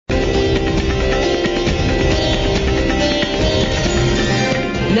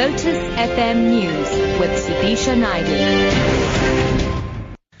FM News with Sudisha Naidu.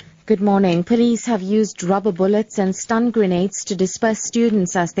 Good morning. Police have used rubber bullets and stun grenades to disperse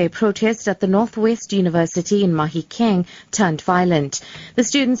students as they protest at the Northwest University in Mahikeng turned violent. The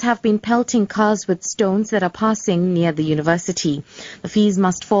students have been pelting cars with stones that are passing near the university. The Fees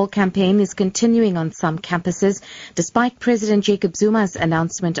Must Fall campaign is continuing on some campuses, despite President Jacob Zuma's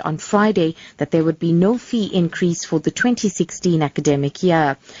announcement on Friday that there would be no fee increase for the 2016 academic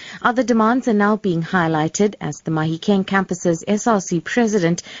year. Other demands are now being highlighted as the Mahikeng campus's SRC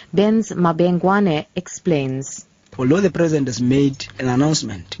president Benz Mabengwane explains. Although the president has made an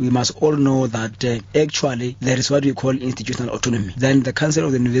announcement, we must all know that actually there is what we call institutional autonomy. Then the council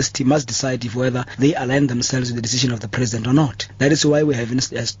of the university must decide if whether they align themselves with the decision of the president or not. That is why we haven't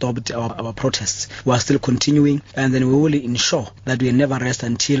stopped our protests. We are still continuing, and then we will ensure that we never rest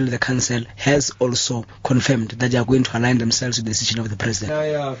until the council has also confirmed that they are going to align themselves with the decision of the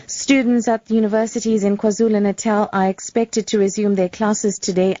president. Students at the universities in KwaZulu-Natal are expected to resume their classes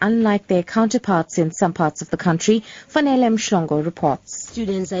today, unlike their counterparts in some parts of the country. Fanele Mhlongo reports.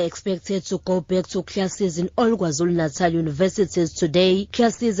 Students are expected to go back to classes in all KwaZulu-Natal universities today.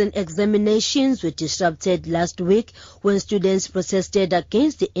 Classes and examinations were disrupted last week when students protested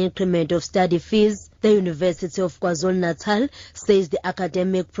against the increment of study fees. The University of KwaZulu-Natal says the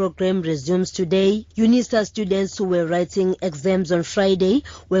academic program resumes today. UNISA students who were writing exams on Friday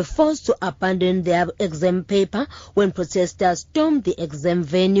were forced to abandon their exam paper when protesters stormed the exam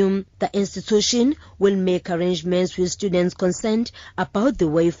venue. The institution will make arrangements with students concerned about the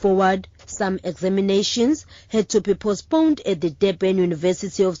way forward. Some examinations had to be postponed at the Durban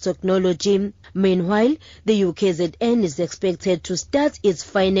University of Technology. Meanwhile, the UKZN is expected to start its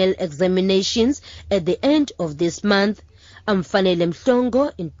final examinations at the end of this month. I'm Fanele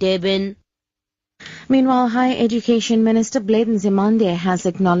Mhlongo in Durban. Meanwhile, Higher Education Minister Blade Nzimande has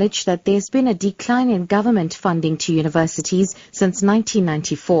acknowledged that there's been a decline in government funding to universities since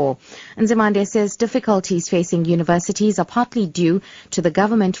 1994. Nzimande says difficulties facing universities are partly due to the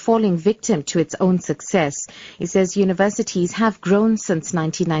government falling victim to its own success. He says universities have grown since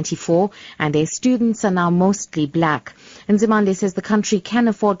 1994 and their students are now mostly black. Nzimande says the country can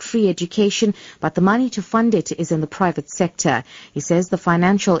afford free education, but the money to fund it is in the private sector. He says the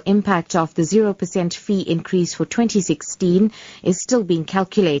financial impact of the 0% fee increase for 2016 is still being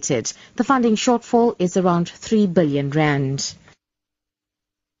calculated. The funding shortfall is around 3 billion rand.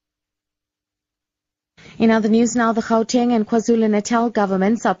 In other news now, the Gauteng and KwaZulu-Natal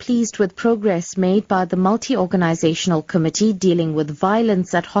governments are pleased with progress made by the multi-organizational committee dealing with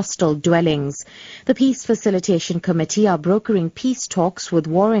violence at hostel dwellings. The Peace Facilitation Committee are brokering peace talks with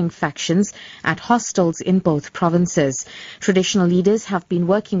warring factions at hostels in both provinces. Traditional leaders have been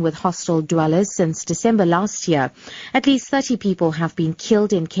working with hostel dwellers since December last year. At least 30 people have been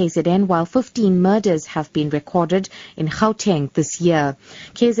killed in KZN, while 15 murders have been recorded in Gauteng this year.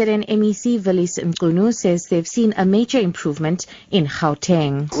 KZN MEC Willis Mqunu says they've seen a major improvement in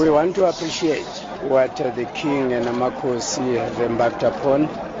Gauteng. We want to appreciate what the King and Amakosi have embarked upon,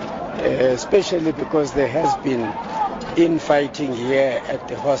 especially because there has been infighting here at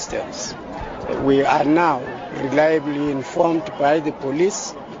the hostels. We are now reliably informed by the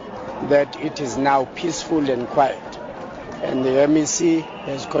police that it is now peaceful and quiet, and the MEC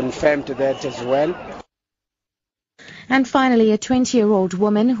has confirmed that as well. And finally, a 20-year-old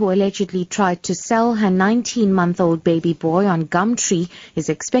woman who allegedly tried to sell her 19-month-old baby boy on Gumtree is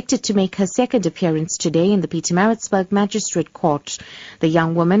expected to make her second appearance today in the Pietermaritzburg Magistrate Court. The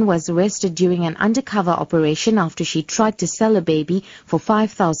young woman was arrested during an undercover operation after she tried to sell a baby for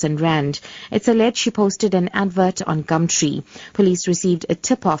 5,000 rand. It's alleged she posted an advert on Gumtree. Police received a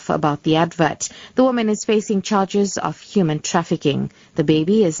tip-off about the advert. The woman is facing charges of human trafficking. The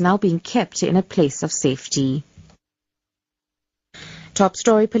baby is now being kept in a place of safety. Top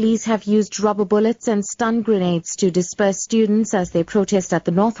story: police have used rubber bullets and stun grenades to disperse students as they protest at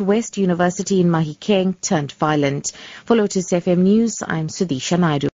the Northwest University in Mahikeng turned violent. For Lotus FM News, I'm Sudisha Naidu.